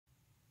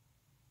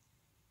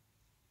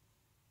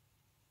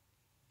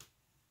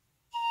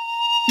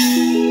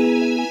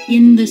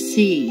In the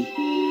Sea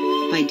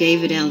by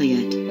David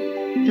Elliott,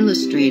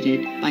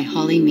 illustrated by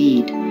Holly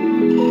Mead.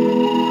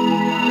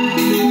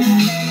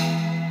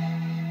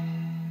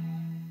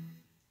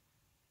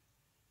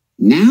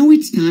 Now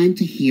it's time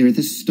to hear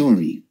the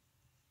story.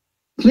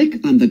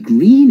 Click on the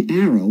green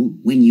arrow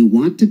when you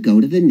want to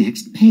go to the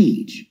next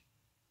page.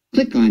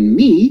 Click on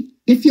me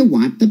if you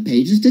want the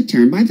pages to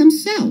turn by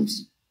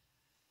themselves.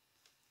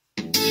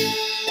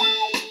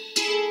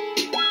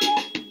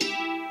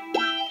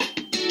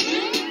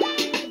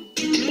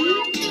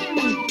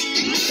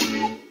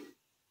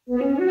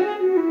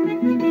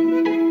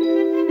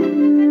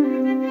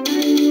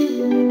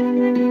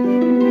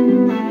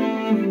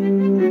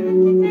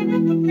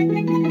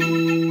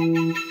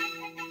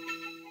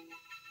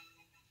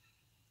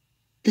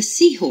 The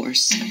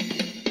Seahorse.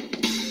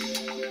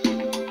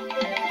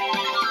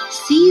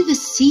 See the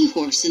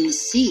seahorse in the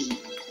sea.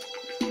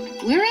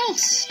 Where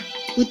else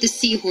would the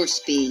seahorse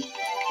be?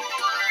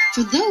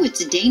 For though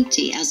it's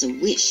dainty as a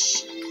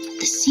wish,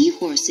 the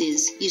seahorse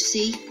is, you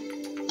see,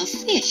 a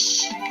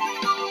fish.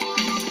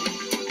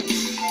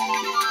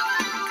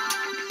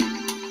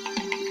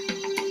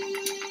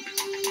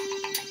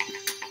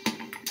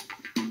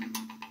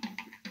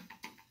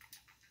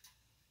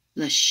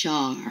 The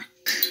shark.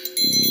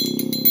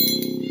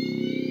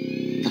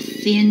 The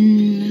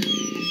fin,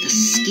 the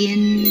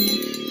skin,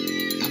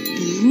 the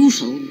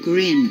brutal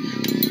grin,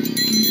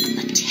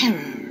 the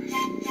terror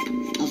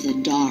of the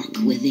dark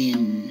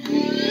within.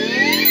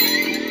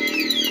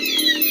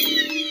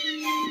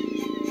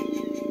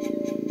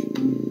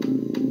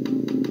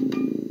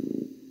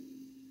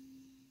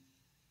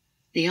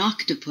 The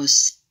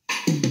octopus.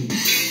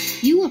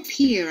 You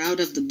appear out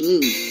of the blue,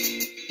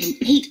 an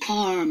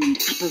 8-armed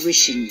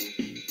apparition,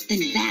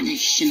 then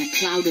vanish in a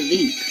cloud of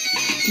ink.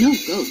 No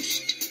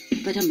ghost,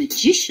 but a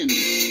magician.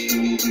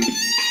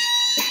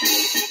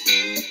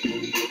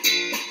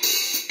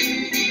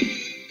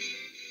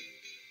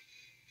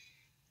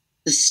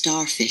 The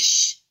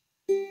starfish.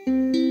 5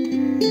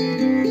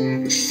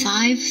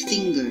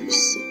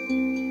 fingers,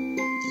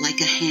 like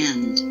a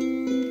hand.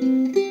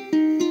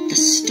 The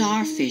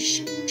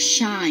starfish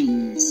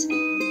shines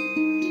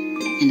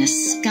in a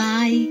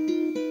sky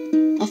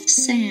of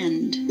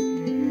sand.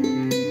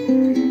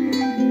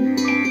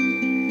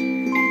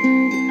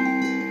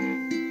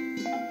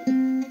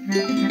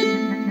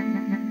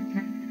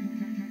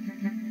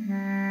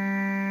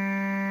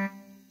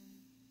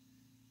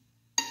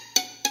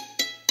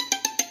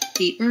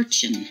 The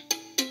urchin,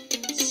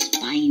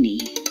 spiny.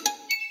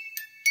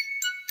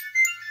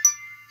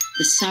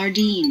 The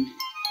sardine,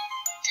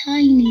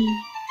 tiny.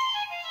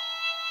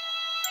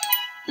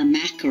 The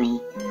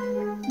mackerel,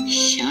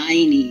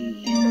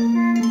 shiny.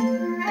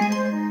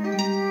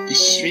 The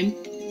shrimp,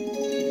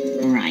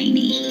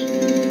 briny.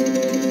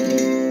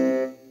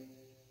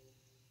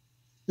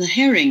 The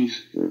herring.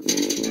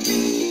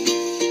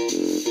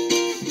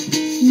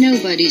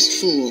 Nobody's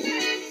fool.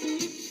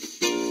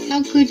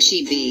 How could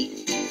she be?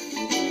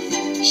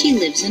 She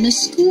lives in a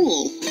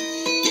school.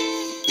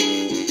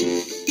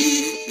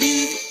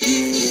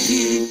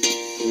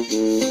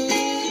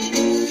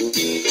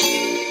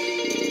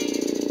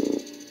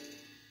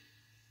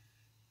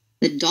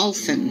 The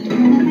dolphin.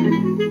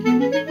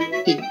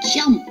 He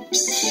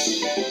jumps,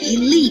 he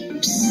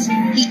leaps,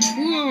 he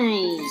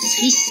twirls,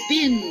 he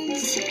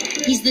spins.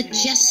 He's the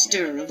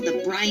jester of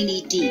the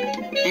briny deep,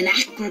 an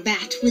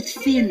acrobat with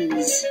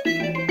fins.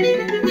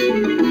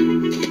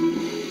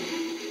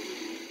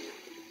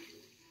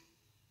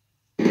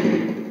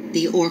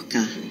 The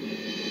orca.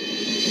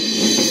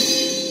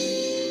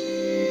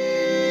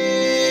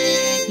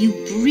 You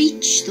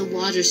breach the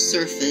water's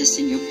surface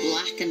in your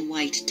black and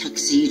white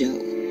tuxedo.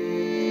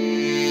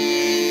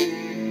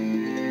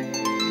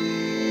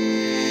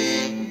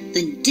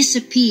 Then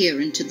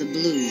disappear into the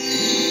blue.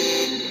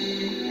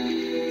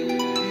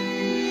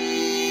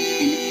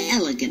 An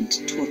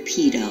elegant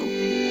torpedo.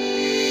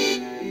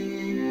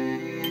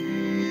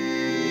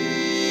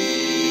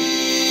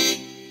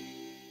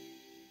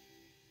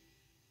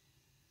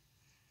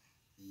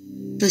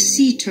 The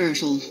sea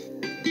turtle.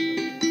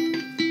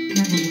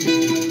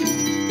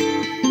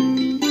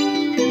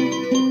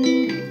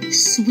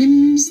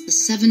 Swims the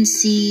 7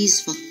 seas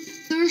for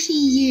 30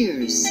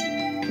 years,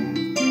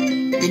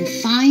 then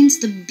finds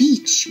the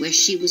beach where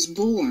she was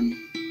born.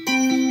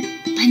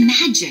 By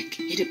magic,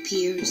 it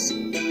appears.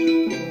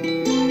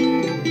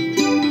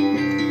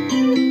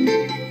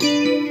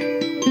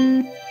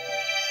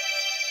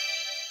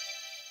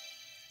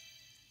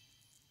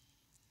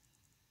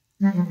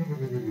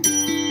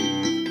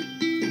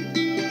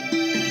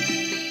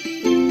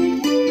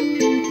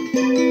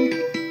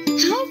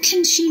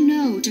 Can she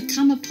know to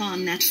come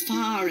upon that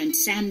far and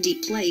sandy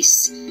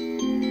place?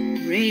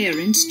 Rare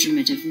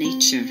instrument of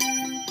nature,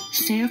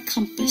 fair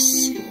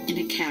compass in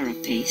a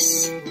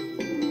carapace.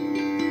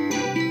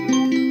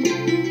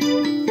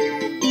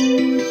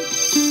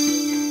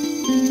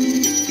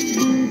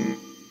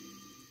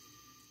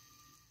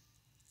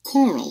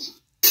 Coral.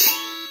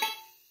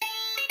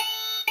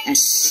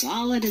 As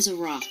solid as a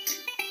rock,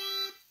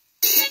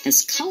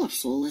 as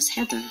colorful as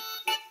heather,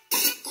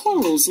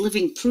 coral's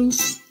living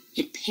proof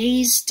it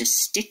pays to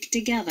stick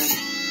together.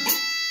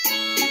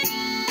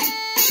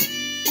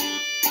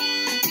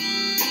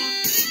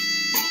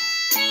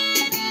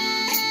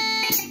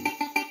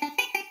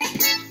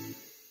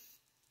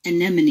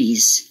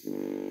 Anemones.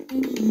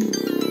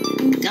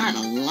 Got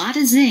a lot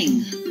of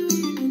zing.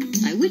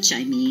 By which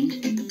I mean,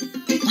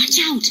 watch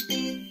out,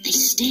 they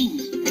sting.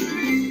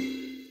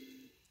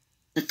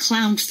 The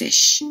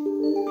clownfish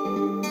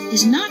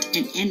is not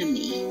an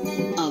enemy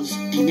of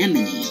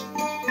anemone.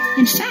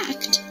 In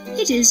fact,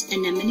 it is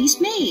anemone's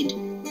maid,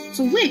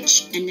 for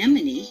which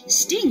anemone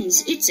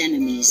stings its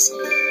enemies.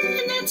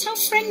 And that's how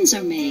friends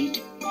are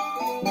made.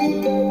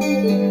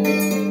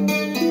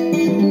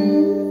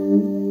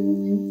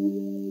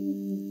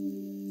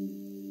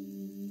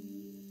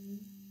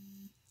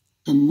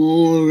 The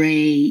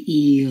moray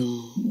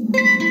eel.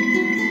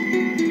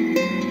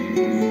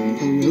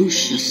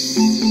 Ferocious.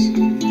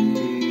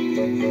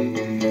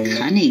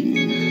 Cunning.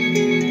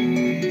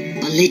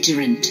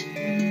 Belligerent.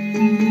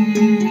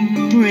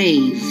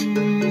 Brave.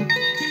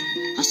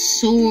 A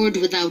sword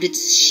without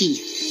its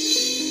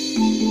sheath.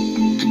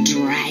 A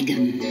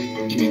dragon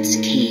in its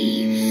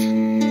cave.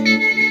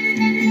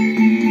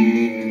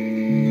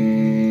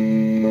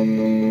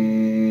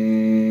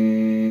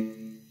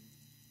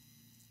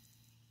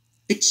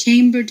 The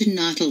chambered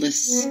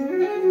nautilus.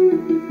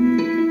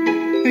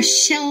 Her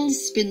shell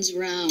spins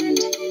round,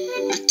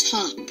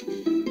 atop,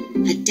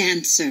 a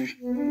dancer.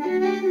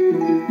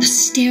 A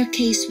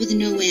staircase with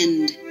no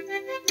end,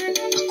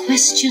 a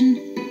question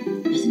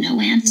with no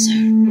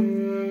answer.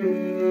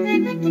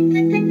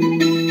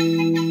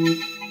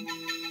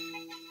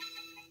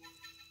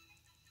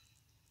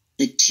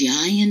 The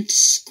giant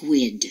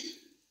squid.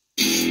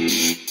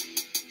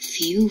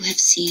 Few have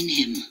seen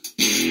him.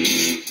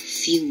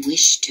 Few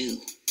wish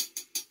to.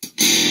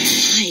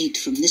 Hide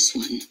from this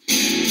one.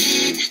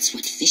 That's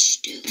what fish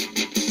do.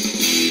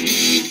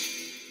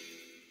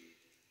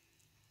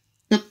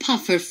 The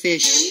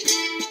pufferfish.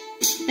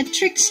 A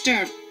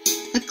trickster.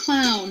 A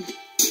clown.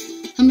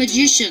 A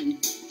magician.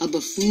 A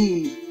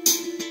buffoon.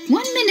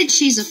 1 minute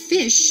she's a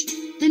fish.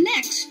 The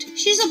next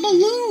she's a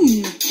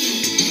balloon.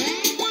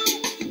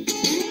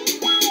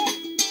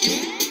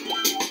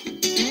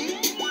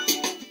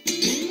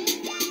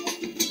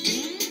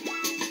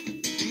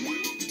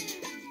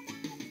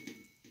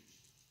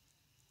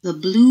 The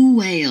blue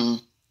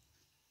whale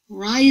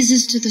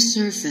rises to the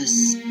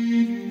surface.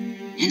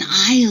 An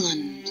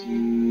island,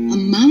 a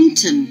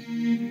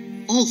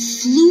mountain, all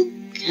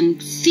fluke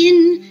and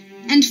fin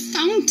and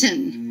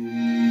fountain.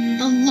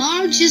 The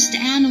largest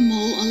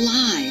animal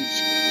alive.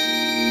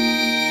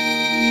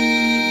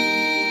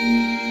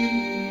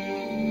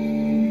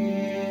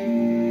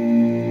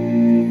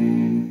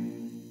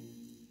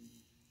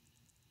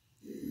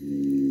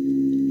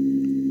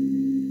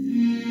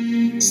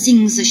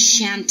 Sings a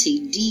shanty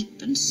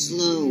deep and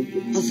slow,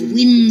 of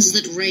winds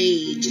that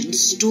rage and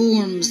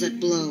storms that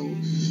blow,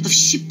 of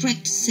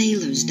shipwrecked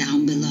sailors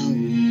down below.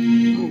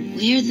 Oh,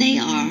 where they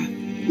are,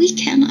 we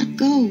cannot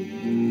go.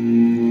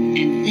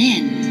 And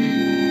then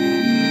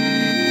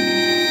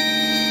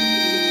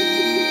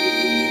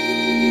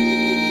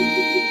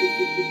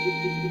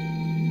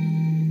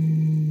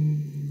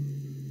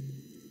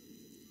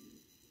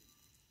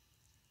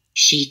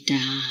she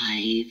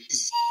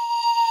dives.